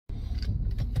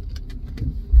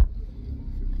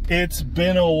It's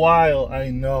been a while. I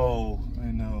know.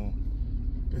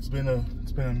 It's been a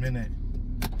minute.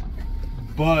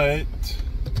 But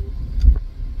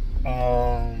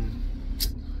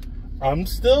I'm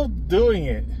still doing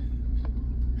it.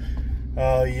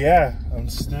 Yeah, I'm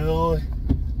still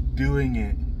doing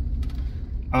it.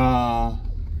 I'm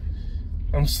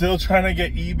still trying to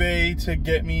get eBay to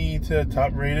get me to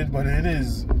top rated, but it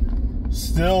is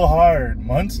still hard.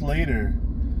 Months later,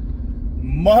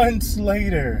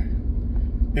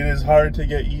 it is hard to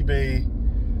get eBay.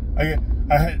 I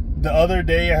had the other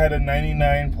day I had a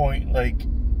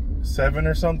 99.7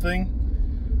 or something.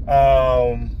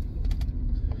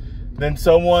 Then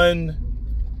someone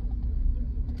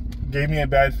gave me a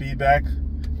bad feedback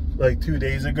like 2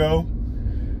 days ago,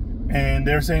 and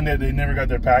they're saying that they never got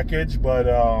their package, but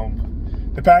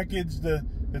the package, the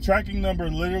tracking number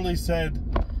literally said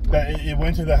that it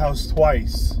went to the house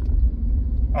twice.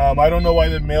 I don't know why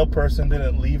the mail person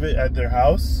didn't leave it at their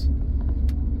house.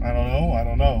 I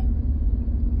don't know.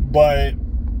 But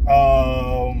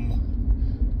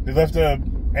they left a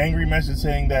angry message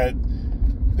saying that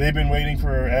they've been waiting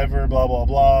forever, blah blah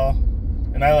blah.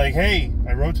 And I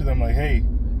wrote to them like, hey,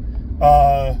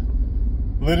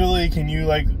 literally, can you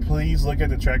please look at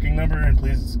the tracking number and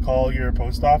please call your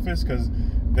post office, because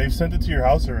they've sent it to your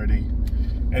house already.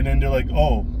 And then they're like,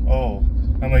 oh.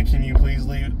 I'm like, can you please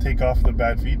take off the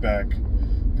bad feedback,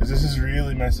 because this is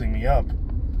really messing me up.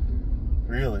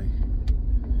 Really.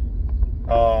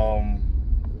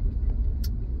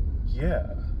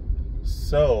 Yeah.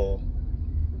 So,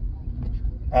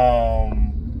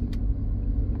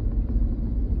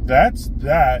 that's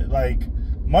that. Like,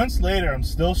 months later, I'm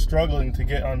still struggling to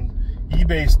get on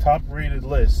eBay's top rated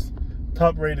list,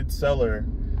 top rated seller.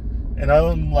 And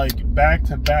I'm like back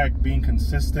to back being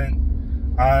consistent.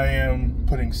 I am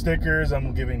putting stickers,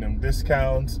 I'm giving them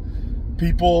discounts.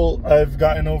 People, I've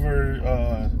gotten over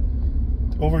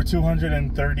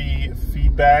 230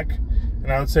 feedback,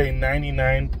 and I would say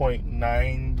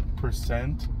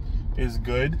 99.9% is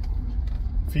good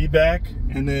feedback.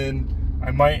 And then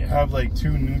I might have like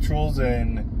 2 neutrals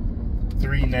and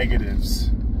 3 negatives.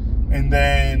 And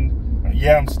then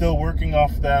yeah, I'm still working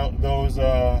off those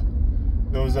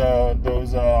there's the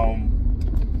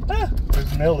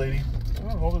mail lady.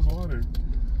 Oh, all this water.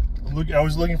 I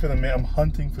was looking for the mail. I'm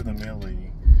hunting for the mail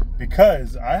lady,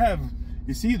 because I have,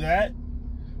 you see that?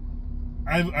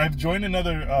 I've joined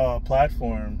another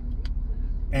platform,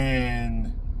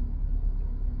 and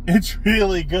it's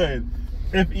really good.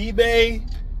 If eBay,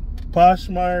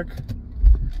 Poshmark,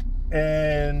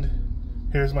 and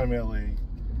here's my mail lady.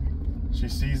 She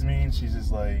sees me and she's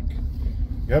just like,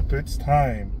 yep, it's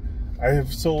time. I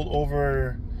have sold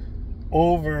over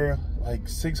like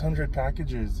 600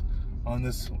 packages on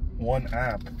this one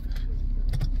app.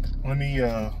 Let me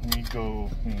go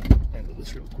handle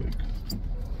this real quick.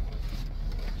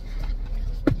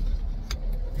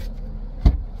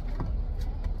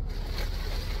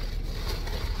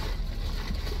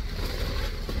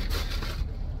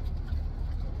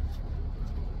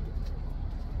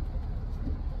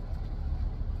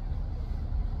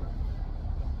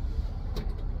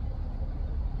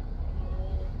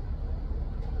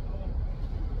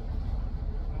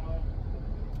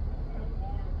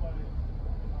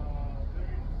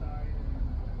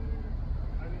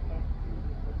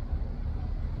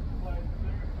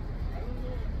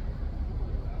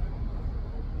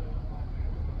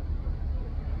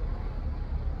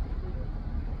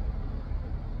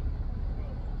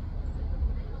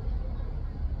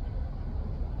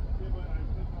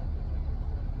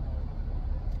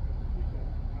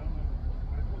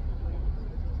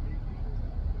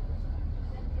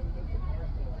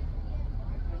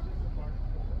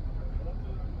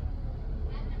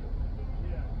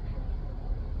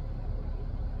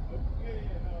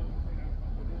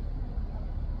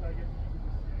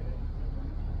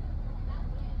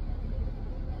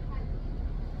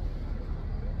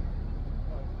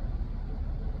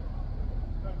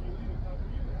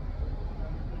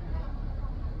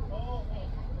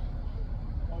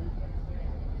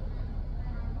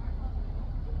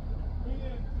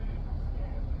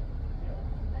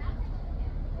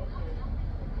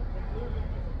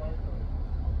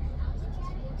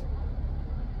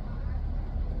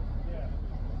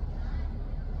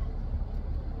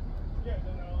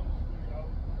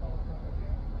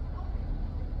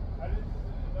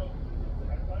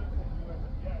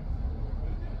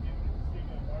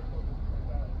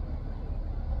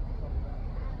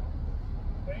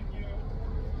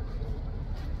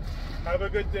 Have a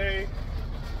good day.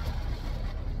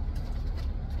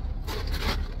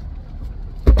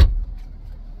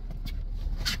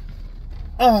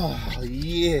 Oh,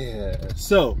 yeah.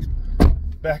 So,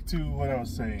 back to what I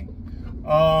was saying.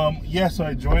 Yeah, so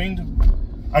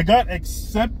I got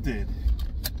accepted.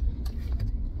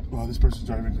 Wow, this person's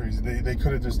driving crazy. They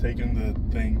could have just taken the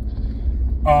thing.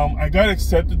 I got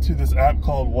accepted to this app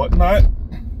called Whatnot.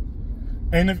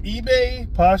 And if eBay,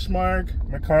 Poshmark,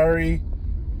 Mercari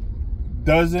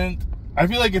doesn't, I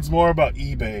feel like it's more about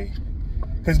eBay.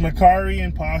 Because Mercari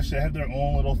and Posh, they have their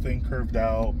own little thing curved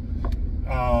out.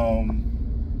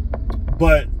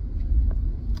 But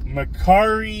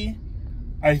Mercari,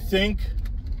 I think,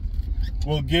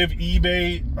 will give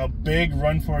eBay a big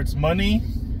run for its money.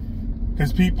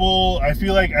 Because I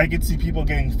feel like I could see people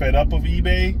getting fed up of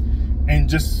eBay and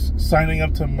just signing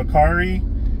up to Mercari.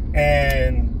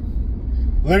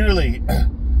 And literally,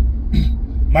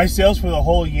 my sales for the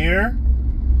whole year,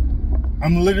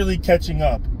 I'm literally catching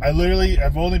up. I've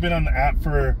only been on the app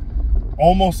for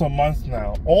almost a month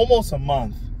now. Almost a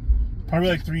month. Probably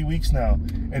like 3 weeks now.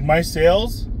 And my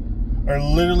sales are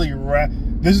literally,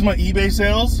 this is my eBay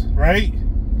sales, right?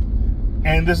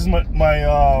 And this is my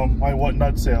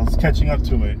Whatnot sales, catching up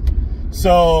to it.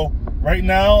 So right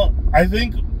now, I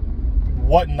think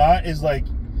Whatnot is like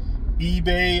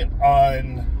eBay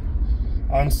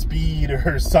on speed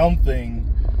or something.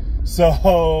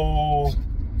 So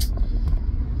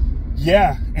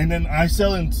yeah, and then I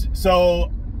sell in.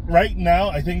 So right now,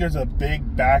 I think there's a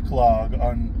big backlog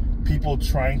on people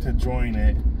trying to join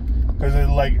it, because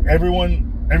like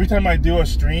every time I do a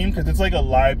stream, because it's like a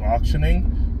live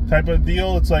auctioning type of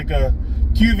deal. It's like a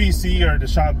QVC or the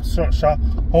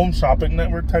home shopping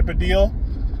network type of deal,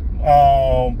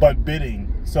 but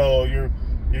bidding. So you're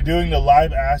doing the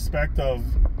live aspect of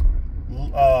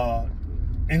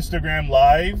Instagram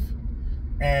Live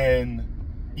and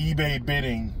eBay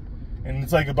bidding, and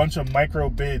it's like a bunch of micro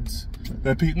bids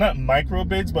that not micro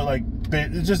bids, but like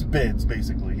it's just bids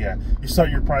basically. Yeah, you start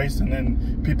your price and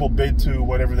then people bid to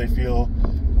whatever they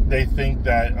think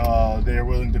that they're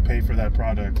willing to pay for that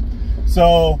product.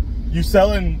 So you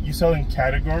sell in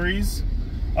categories,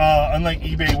 unlike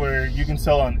eBay where you can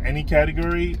sell on any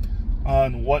category.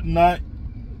 On Whatnot,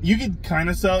 you can kind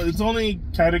of sell. There's only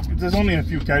a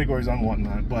few categories on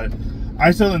Whatnot, but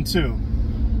I sell in two: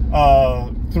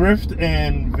 thrift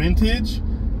and vintage,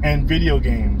 and video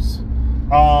games.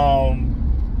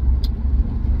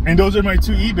 And those are my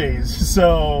two eBays.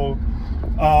 So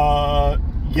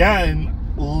yeah, and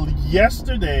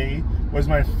yesterday was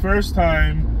my first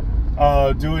time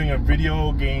doing a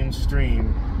video game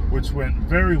stream, which went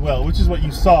very well, which is what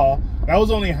you saw. That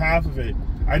was only half of it.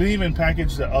 I didn't even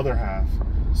package the other half.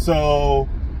 So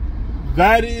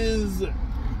that is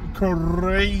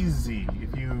crazy.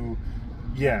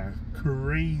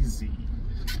 Crazy.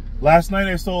 Last night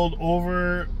I sold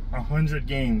over 100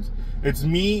 games. It's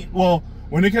me. Well,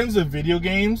 when it comes to video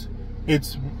games,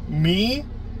 it's me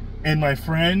and my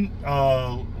friend.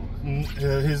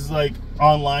 His like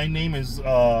online name is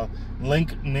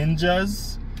Link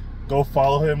Ninjas. Go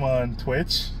follow him on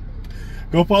Twitch.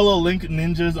 Go follow Link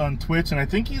Ninjas on Twitch, and I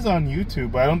think he's on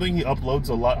YouTube, but I don't think he uploads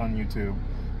a lot on YouTube.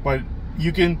 But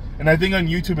you can, and I think on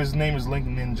YouTube his name is Link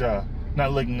Ninja,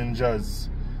 not Link Ninjas.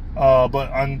 But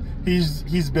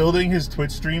he's building his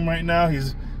Twitch stream right now.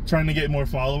 He's trying to get more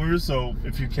followers, so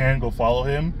if you can, go follow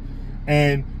him.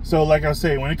 And so, like I was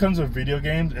saying, when it comes to video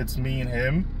games, it's me and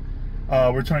him.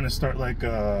 We're trying to start like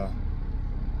a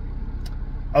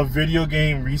video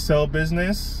game resale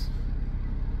business,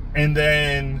 and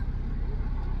then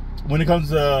when it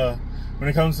comes to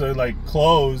like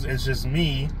clothes, it's just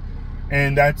me,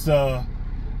 and that's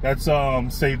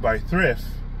Saved by Thrift.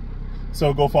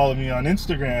 So go follow me on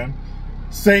Instagram,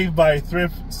 Saved by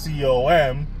Thrift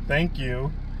COM. Thank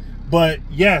you. But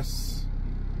yes,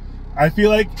 I feel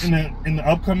like in the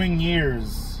upcoming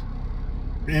years,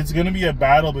 it's gonna be a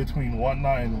battle between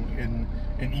Whatnot and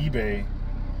eBay.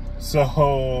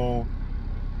 So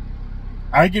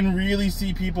I can really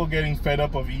see people getting fed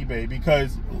up of eBay,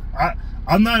 because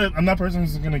I'm not a person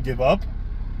who's gonna give up.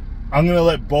 I'm gonna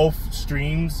let both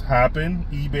streams happen,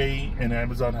 eBay and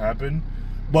Amazon happen.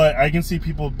 But I can see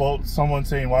someone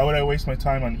saying, why would I waste my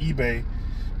time on eBay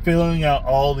filling out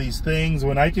all these things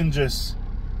when I can just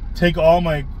take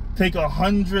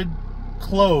 100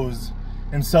 clothes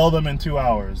and sell them in 2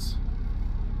 hours,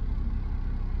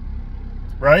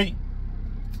 right?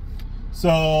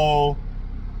 So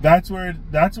that's where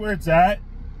it's at.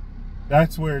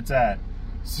 That's where it's at.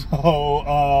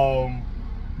 So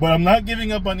but I'm not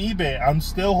giving up on eBay. I'm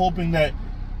still hoping that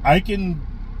I can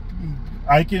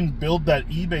build that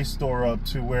eBay store up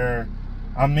to where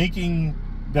I'm making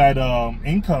that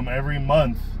income every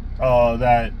month.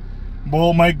 My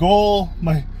goal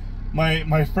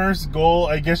my first goal,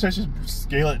 I guess I should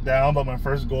scale it down, but my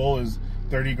first goal is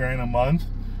 30 grand a month.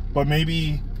 But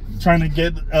maybe trying to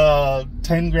get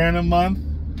 10 grand a month,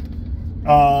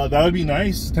 that would be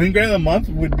nice. 10 grand a month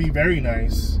would be very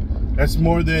nice. That's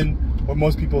more than what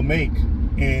most people make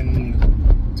in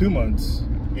 2 months,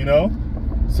 you know?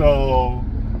 So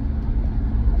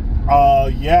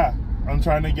yeah, I'm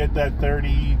trying to get that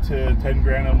 30 to 10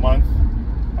 grand a month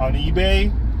on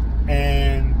eBay,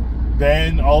 and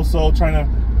then also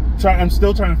I'm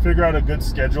still trying to figure out a good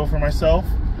schedule for myself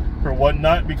for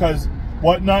Whatnot, because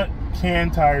Whatnot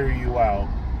can tire you out.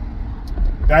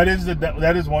 That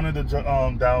is one of the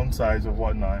downsides of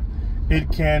Whatnot.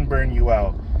 It can burn you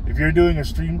out. If you're doing a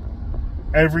stream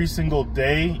every single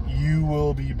day, you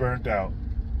will be burnt out.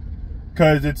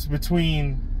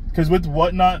 Because with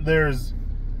Whatnot, there's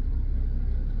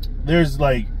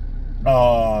like,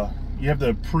 you have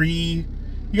the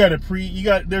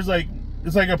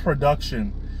it's like a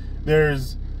production.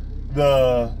 There's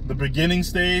the beginning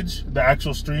stage, the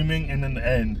actual streaming, and then the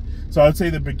end. So I'd say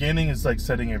the beginning is like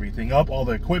setting everything up, all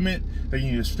the equipment that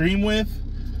you need to stream with,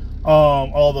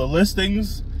 all the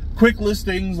listings, quick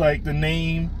listings like the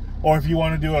name, or if you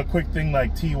want to do a quick thing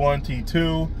like T1,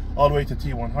 T2, all the way to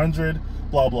T100,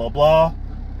 blah, blah, blah.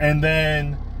 And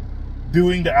then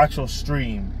doing the actual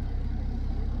stream.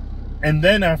 And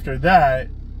then after that,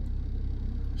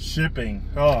 shipping.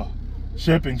 Oh,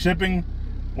 shipping.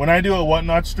 When I do a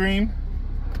Whatnot stream,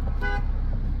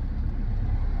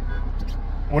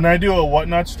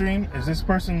 is this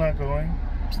person not going?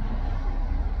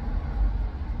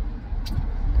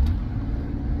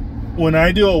 When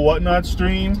I do a Whatnot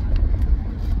stream,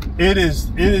 it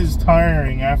is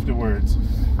tiring afterwards.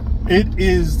 It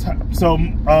is so.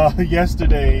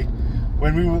 Yesterday,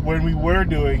 when we were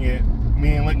doing it,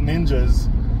 me and like Ninjas,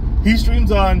 he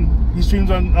streams on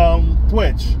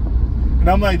Twitch, and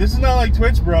I'm like, this is not like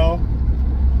Twitch, bro.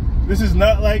 This is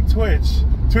not like Twitch.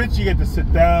 Twitch, you get to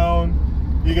sit down.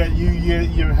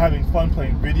 You're having fun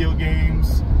playing video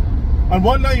games. On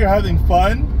Whatnot, you're having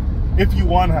fun if you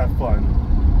want to have fun.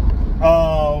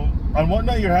 On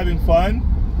Whatnot, you're having fun,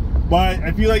 but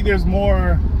I feel like there's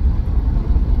more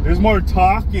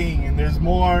talking, and there's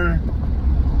more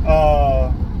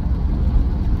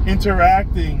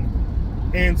interacting,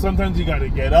 and sometimes you gotta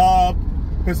get up,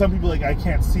 because some people like, I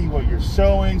can't see what you're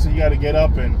showing, so you gotta get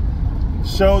up and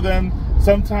show them.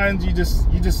 Sometimes you just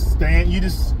stay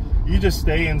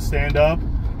and stand up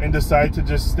and decide to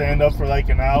just stand up for like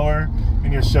an hour,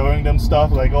 and you're showing them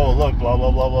stuff like, oh look, blah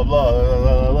blah blah blah blah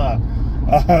blah blah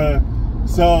blah.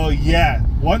 So yeah,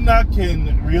 Whatnot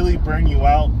can really burn you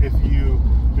out if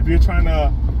you're trying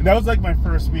to. And that was like my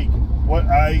first week. What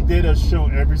I did a show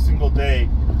every single day.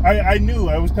 I knew,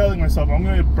 I was telling myself, I'm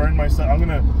gonna burn myself. I'm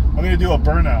gonna do a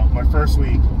burnout my first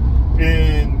week,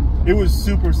 and it was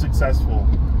super successful.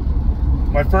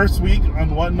 My first week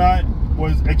on Whatnot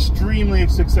was extremely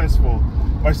successful.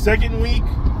 My second week,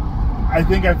 I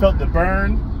think I felt the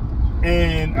burn,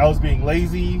 and I was being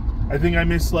lazy. I think I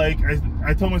missed I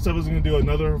told myself I was gonna do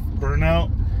another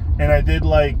burnout, and I did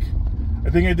 3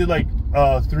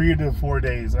 to 4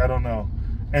 days, I don't know.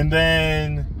 And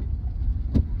then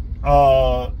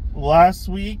last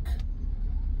week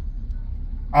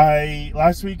I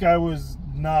was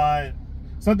not,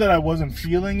 it's not that I wasn't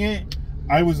feeling it,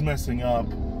 I was messing up.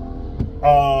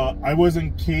 I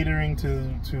wasn't catering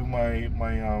to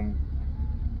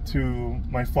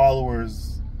my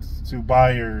followers, to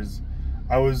buyers.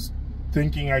 I was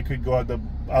thinking I could go out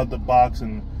the box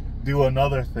and do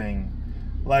another thing.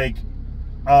 Like,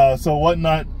 so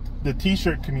Whatnot, the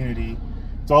t-shirt community,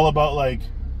 it's all about like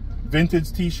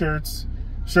vintage t-shirts,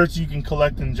 shirts you can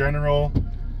collect in general,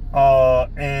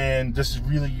 and just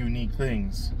really unique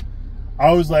things.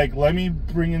 I was like, let me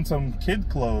bring in some kid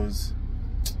clothes.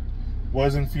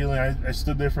 Wasn't feeling, I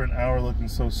stood there for an hour looking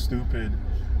so stupid.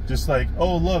 Just like,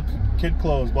 oh look, kid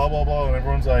clothes, blah blah blah, and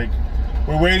everyone's like,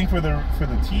 we're waiting for the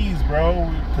tees,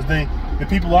 bro, because the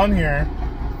people on there,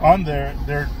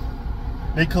 they're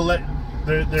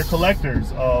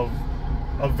collectors of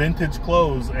vintage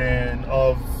clothes and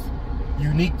of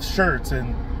unique shirts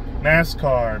and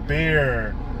NASCAR,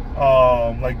 Bear,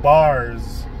 like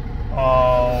bars,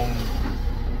 all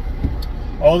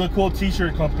the cool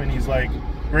t-shirt companies like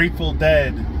Grateful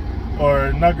Dead,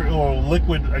 or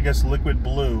Liquid, I guess Liquid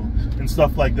Blue and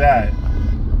stuff like that.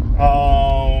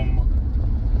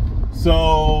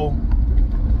 So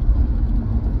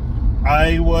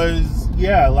I was,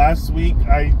 yeah, last week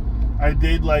I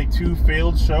did like 2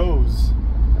 failed shows,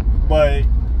 but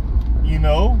you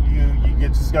know, you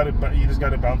just gotta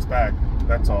bounce back.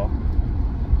 That's all.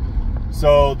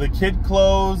 So the kid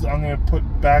clothes, I'm gonna put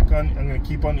back on. I'm gonna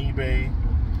keep on eBay,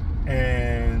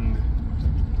 and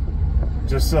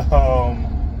just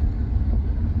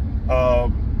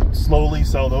slowly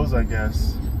sell those, I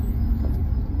guess.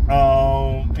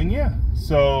 And yeah,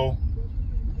 so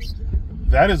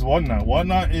that is Whatnot.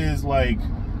 Whatnot is like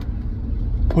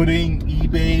putting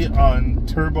eBay on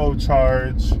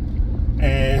turbocharge,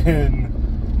 and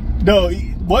no,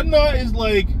 Whatnot is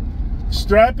like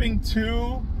strapping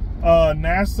two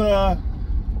NASA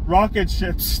rocket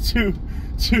ships to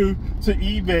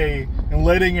eBay and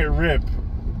letting it rip.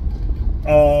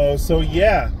 So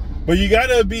yeah, but you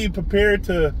gotta be prepared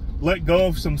to let go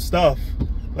of some stuff.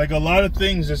 Like a lot of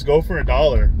things just go for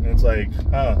 $1, and it's like,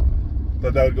 huh,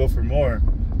 thought that would go for more.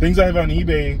 Things I have on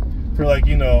eBay for like,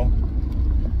 you know,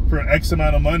 for X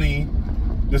amount of money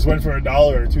just went for $1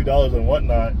 or $2 and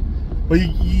whatnot. But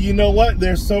you know what?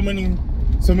 There's so many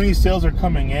sales are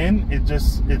coming in.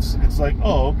 It's like,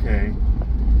 oh, okay.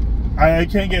 I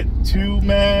can't get too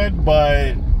mad,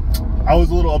 but I was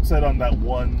a little upset on that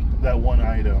one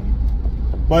item.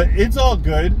 But it's all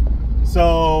good.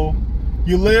 So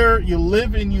you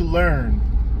live and you learn.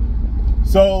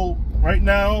 So right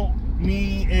now,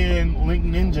 me and Link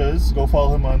Ninjas, go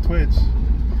follow him on Twitch.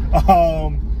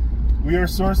 We're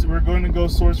going to go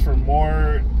source for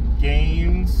more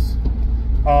games.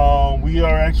 We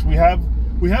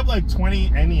have like 20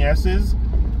 NESs.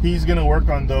 He's gonna work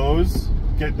on those,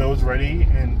 get those ready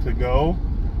and to go.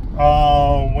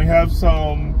 We have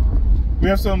some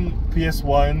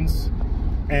PS1s,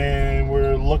 and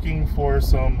we're looking for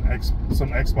some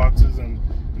Xboxes and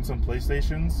some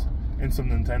PlayStations and some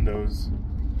Nintendos,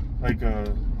 like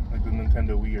the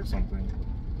Nintendo Wii or something.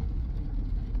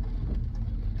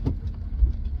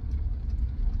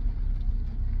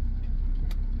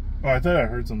 Oh, I thought I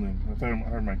heard something. I thought I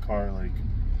heard my car like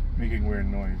making weird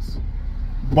noise.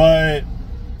 But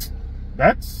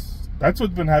that's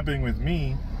what's been happening with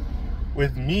me.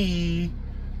 With me,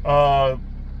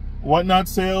 Whatnot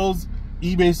sales,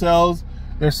 eBay sales,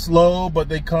 they're slow, but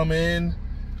they come in.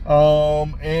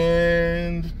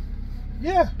 And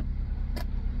yeah.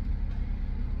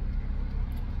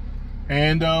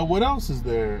 And what else is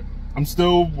there? I'm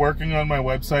still working on my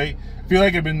website. I feel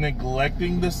like I've been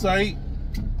neglecting the site.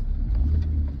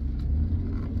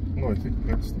 Oh, I think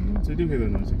that's the noise. I do hear the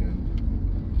noise again.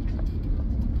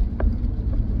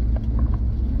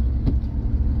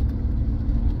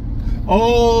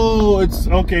 Oh, it's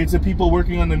okay. It's the people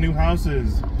working on the new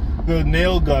houses, the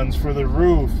nail guns for the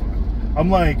roof. I'm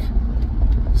like,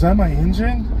 is that my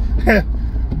engine?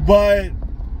 But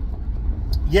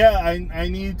yeah, I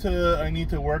need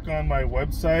to work on my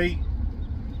website,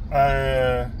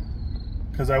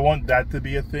 because I want that to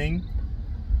be a thing.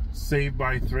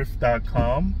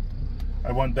 SaveByThrift.com.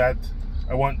 I want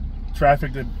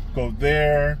traffic to go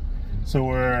there, so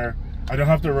I don't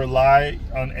have to rely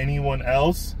on anyone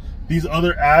else. These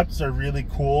other apps are really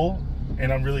cool,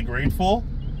 and I'm really grateful.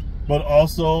 But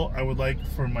also, I would like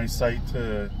for my site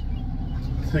to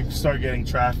start getting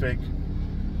traffic,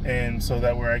 and so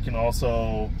that where I can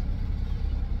also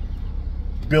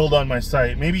build on my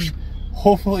site. Maybe,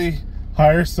 hopefully,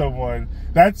 hire someone.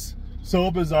 That's so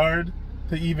bizarre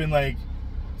to even like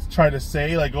try to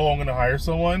say like, oh, I'm gonna hire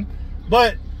someone.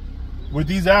 But with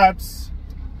these apps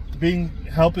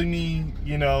helping me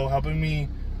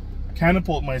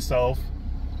catapult myself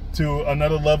to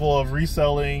another level of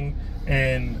reselling,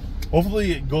 and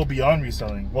hopefully go beyond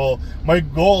reselling. Well, my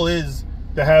goal is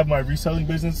to have my reselling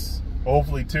business,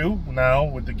 hopefully too, now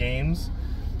with the games,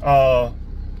 have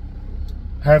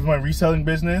my reselling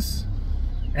business,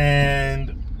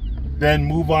 and then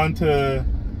move on to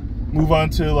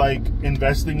like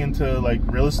investing into like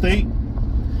real estate.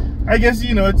 I guess,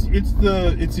 you know,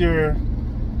 it's your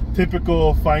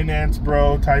typical finance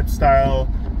bro type style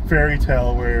fairy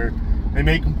tale where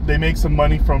they make some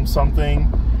money from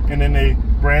something, and then they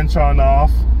branch on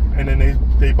off, and then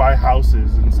they buy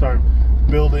houses and start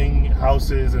building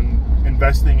houses and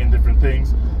investing in different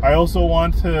things. I also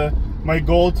my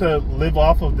goal to live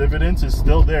off of dividends is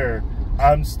still there.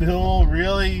 I'm still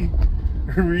really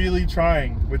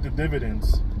trying with the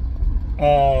dividends.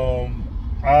 I'm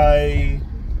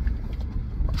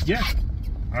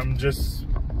just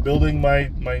building my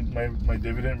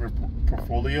dividend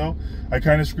portfolio. I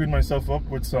kind of screwed myself up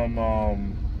with some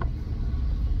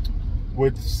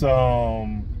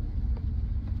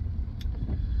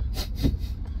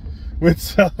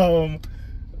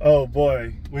oh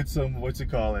boy, with some, what's it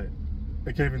call it?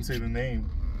 I can't even say the name.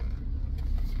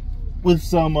 With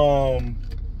some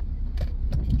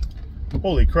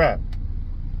holy crap.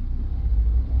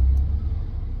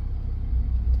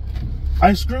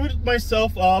 I screwed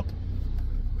myself up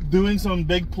doing some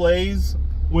big plays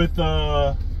with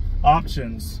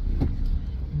options.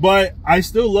 But I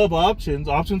still love options.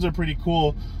 Options are pretty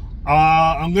cool.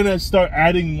 I'm gonna start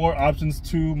adding more options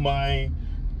to my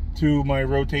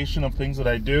rotation of things that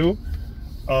I do.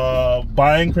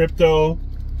 Buying crypto,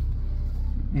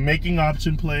 making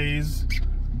option plays,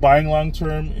 buying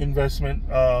long-term investment,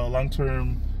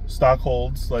 long-term stock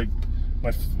holds. Like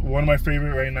one of my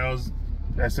favorite right now is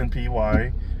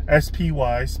SPY.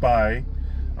 SPY.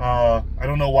 I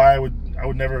don't know why I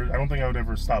don't think I would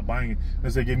ever stop buying it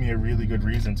unless they give me a really good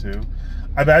reason to.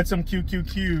 I've added some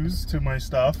QQQs to my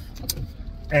stuff,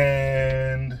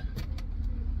 and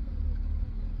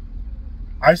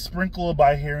I sprinkle a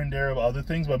buy here and there of other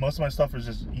things, but most of my stuff is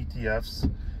just ETFs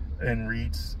and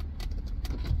REITs.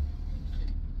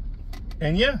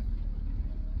 And yeah.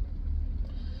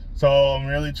 So I'm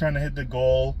really trying to hit the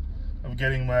goal of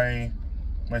getting my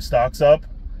stocks up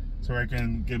so I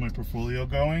can get my portfolio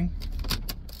going.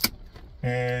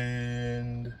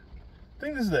 And I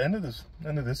think this is the end of this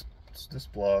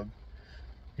blog.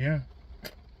 Yeah.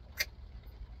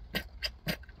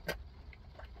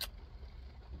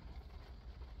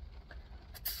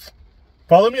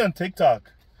 Follow me on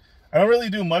TikTok. I don't really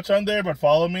do much on there, but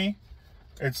follow me.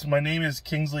 My name is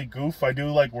Kingsley Goof. I do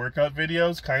like workout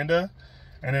videos, kinda,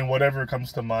 and then whatever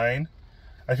comes to mind.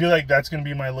 I feel like that's gonna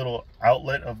be my little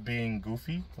outlet of being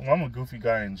goofy. Well, I'm a goofy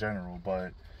guy in general,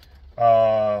 but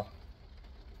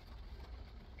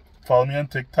follow me on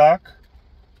TikTok.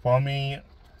 Follow me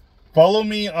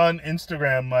on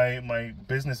Instagram. My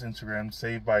business Instagram,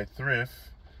 Saved by Thrift.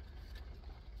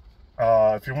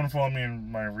 If you want to follow me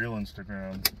on my real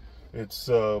Instagram, it's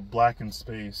black in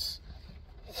space.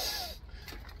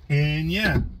 And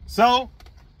yeah, so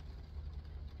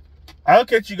I'll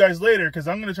catch you guys later, because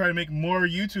I'm gonna try to make more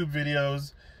YouTube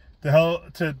videos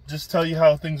to just tell you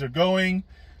how things are going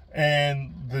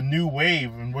and the new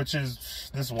wave, and which is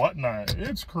this whatnot.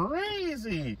 It's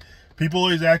crazy. People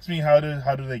always ask me how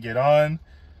do they get on.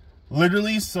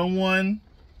 Literally, someone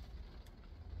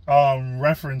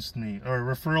referenced me or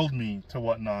referred me to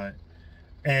whatnot,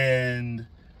 and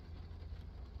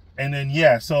then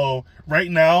yeah. So right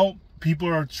now, people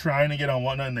are trying to get on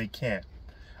whatnot and they can't.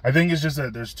 I think it's just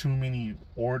that there's too many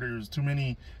orders, too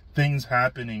many things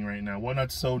happening right now.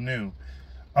 Whatnot's so new.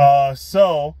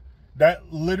 So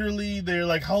that literally, they're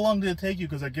like, how long did it take you?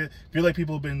 Because I feel like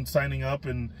people have been signing up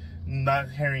and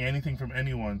not hearing anything from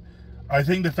anyone. I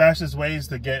think the fastest way is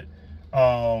to get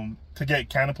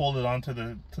catapulted onto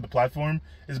the platform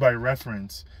is by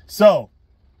reference. So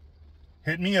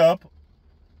hit me up,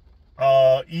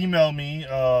 email me.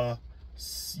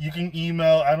 You can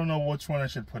email, I don't know which one I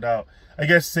should put out. I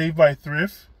guess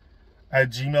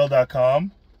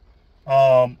savebythrift@gmail.com.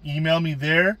 Email me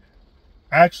there.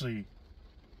 Actually,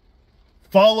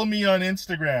 follow me on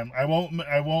Instagram. I won't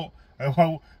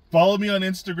follow me on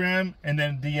Instagram and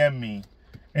then DM me.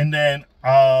 And then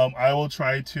I will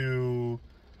try to,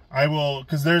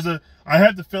 because I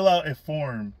have to fill out a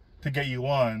form to get you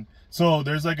on. So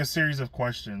there's like a series of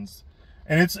questions,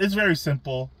 and it's very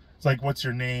simple. It's like, what's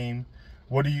your name?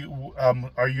 What do you,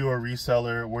 are you a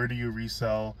reseller? Where do you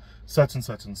resell? Such and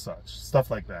such and such. Stuff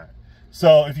like that.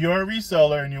 So if you're a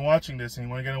reseller and you're watching this and you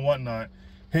want to get on whatnot,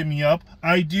 hit me up.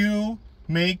 I do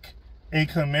make a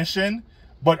commission,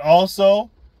 but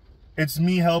also it's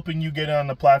me helping you get on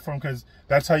the platform, because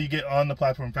that's how you get on the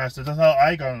platform faster. That's how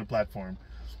I got on the platform.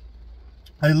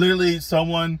 I literally,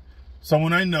 someone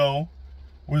I know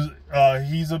was,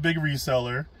 he's a big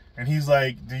reseller, and he's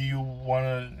like,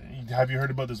 have you heard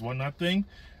about this whatnot thing?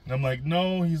 And I'm like,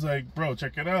 no. He's like, bro,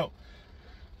 check it out.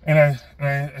 And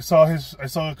I saw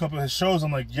a couple of his shows.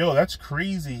 I'm like, yo, that's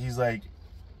crazy. He's like,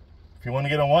 if you want to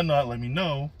get on whatnot, let me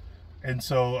know. And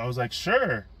so I was like,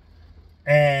 sure.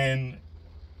 And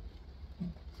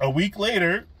a week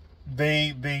later,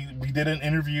 we did an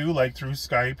interview, like through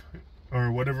Skype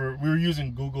or whatever. We were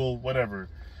using Google, whatever.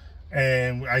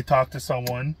 And I talked to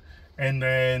someone, and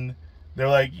then they're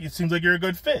like, it seems like you're a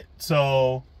good fit.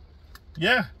 So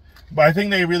yeah, but I think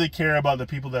they really care about the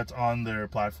people that's on their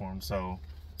platform. So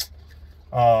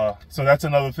that's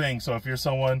another thing. So if you're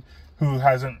someone who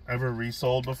hasn't ever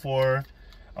resold before,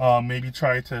 maybe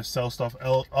try to sell stuff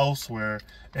elsewhere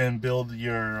and build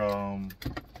your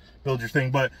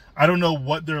thing. But I don't know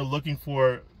what they're looking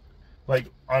for, like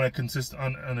on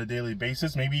a daily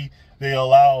basis. Maybe they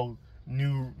allow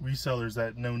new resellers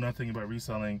that know nothing about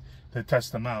reselling to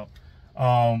test them out.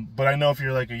 But I know if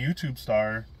you're like a YouTube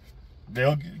star,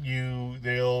 they'll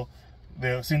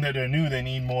seeing that they're new, they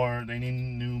need more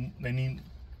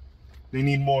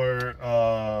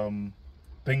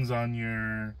things on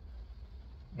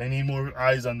they need more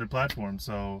eyes on their platform.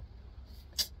 So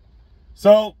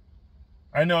So,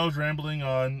 I know I was rambling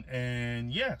on,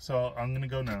 and yeah, so I'm going to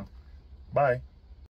go now. Bye.